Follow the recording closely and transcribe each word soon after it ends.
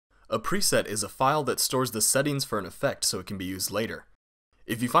A preset is a file that stores the settings for an effect so it can be used later.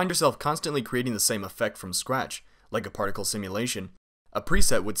 If you find yourself constantly creating the same effect from scratch, like a particle simulation, a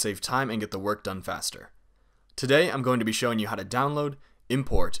preset would save time and get the work done faster. Today I'm going to be showing you how to download,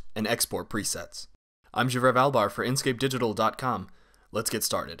 import, and export presets. I'm Javert Valbar for inScapeDigital.com. Let's get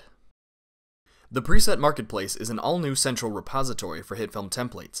started. The Preset Marketplace is an all-new central repository for HitFilm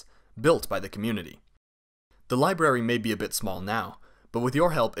templates, built by the community. The library may be a bit small now, but with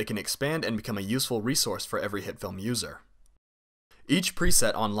your help it can expand and become a useful resource for every HitFilm user. Each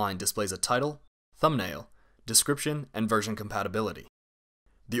preset online displays a title, thumbnail, description, and version compatibility.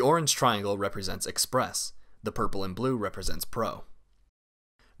 The orange triangle represents Express, the purple and blue represents Pro.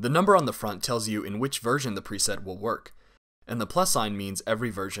 The number on the front tells you in which version the preset will work, and the plus sign means every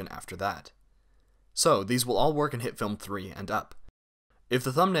version after that. So these will all work in HitFilm 3 and up. If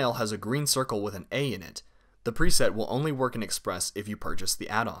the thumbnail has a green circle with an A in it, the preset will only work in Express if you purchase the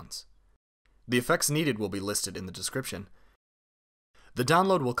add-ons. The effects needed will be listed in the description. The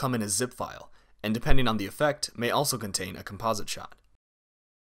download will come in a zip file, and depending on the effect, may also contain a composite shot.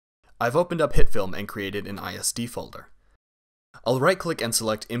 I've opened up HitFilm and created an ISD folder. I'll right-click and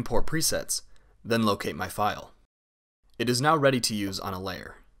select Import Presets, then locate my file. It is now ready to use on a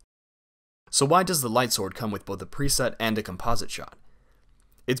layer. So why does the light sword come with both a preset and a composite shot?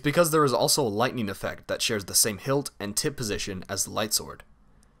 It's because there is also a lightning effect that shares the same hilt and tip position as the light sword.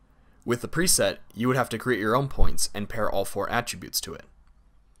 With the preset, you would have to create your own points and pair all 4 attributes to it.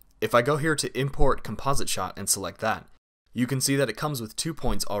 If I go here to Import Composite Shot and select that, you can see that it comes with 2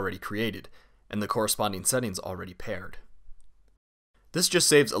 points already created, and the corresponding settings already paired. This just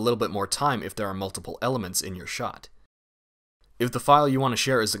saves a little bit more time if there are multiple elements in your shot. If the file you want to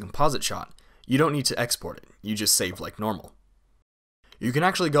share is a composite shot, you don't need to export it, you just save like normal. You can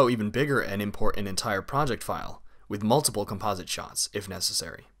actually go even bigger and import an entire project file with multiple composite shots if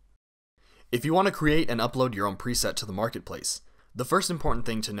necessary. If you want to create and upload your own preset to the marketplace, the first important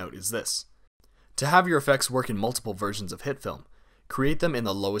thing to note is this. To have your effects work in multiple versions of HitFilm, create them in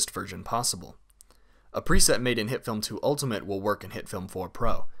the lowest version possible. A preset made in HitFilm 2 Ultimate will work in HitFilm 4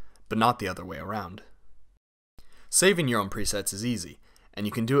 Pro, but not the other way around. Saving your own presets is easy, and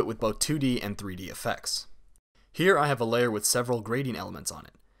you can do it with both 2D and 3D effects. Here I have a layer with several grading elements on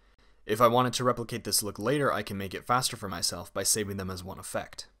it. If I wanted to replicate this look later, I can make it faster for myself by saving them as one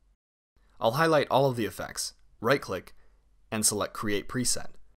effect. I'll highlight all of the effects, right-click, and select Create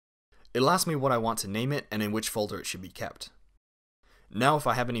Preset. It'll ask me what I want to name it and in which folder it should be kept. Now if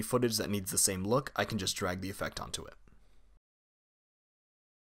I have any footage that needs the same look, I can just drag the effect onto it.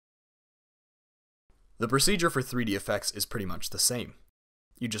 The procedure for 3D effects is pretty much the same.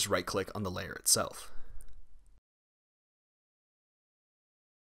 You just right-click on the layer itself.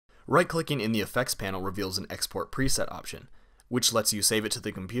 Right-clicking in the Effects panel reveals an Export Preset option, which lets you save it to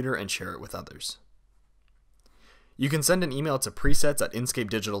the computer and share it with others. You can send an email to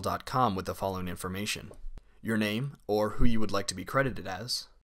presets@inScapeDigital.com with the following information: your name, or who you would like to be credited as,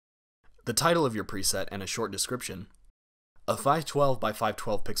 the title of your preset and a short description, a 512 by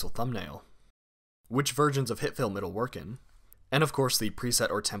 512 pixel thumbnail, which versions of HitFilm it'll work in, and of course the preset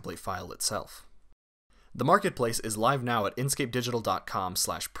or template file itself. The marketplace is live now at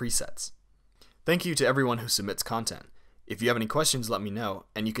inScapeDigital.com/presets. Thank you to everyone who submits content. If you have any questions, let me know,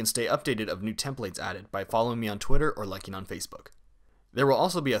 and you can stay updated of new templates added by following me on Twitter or liking on Facebook. There will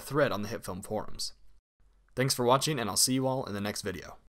also be a thread on the HitFilm forums. Thanks for watching, and I'll see you all in the next video.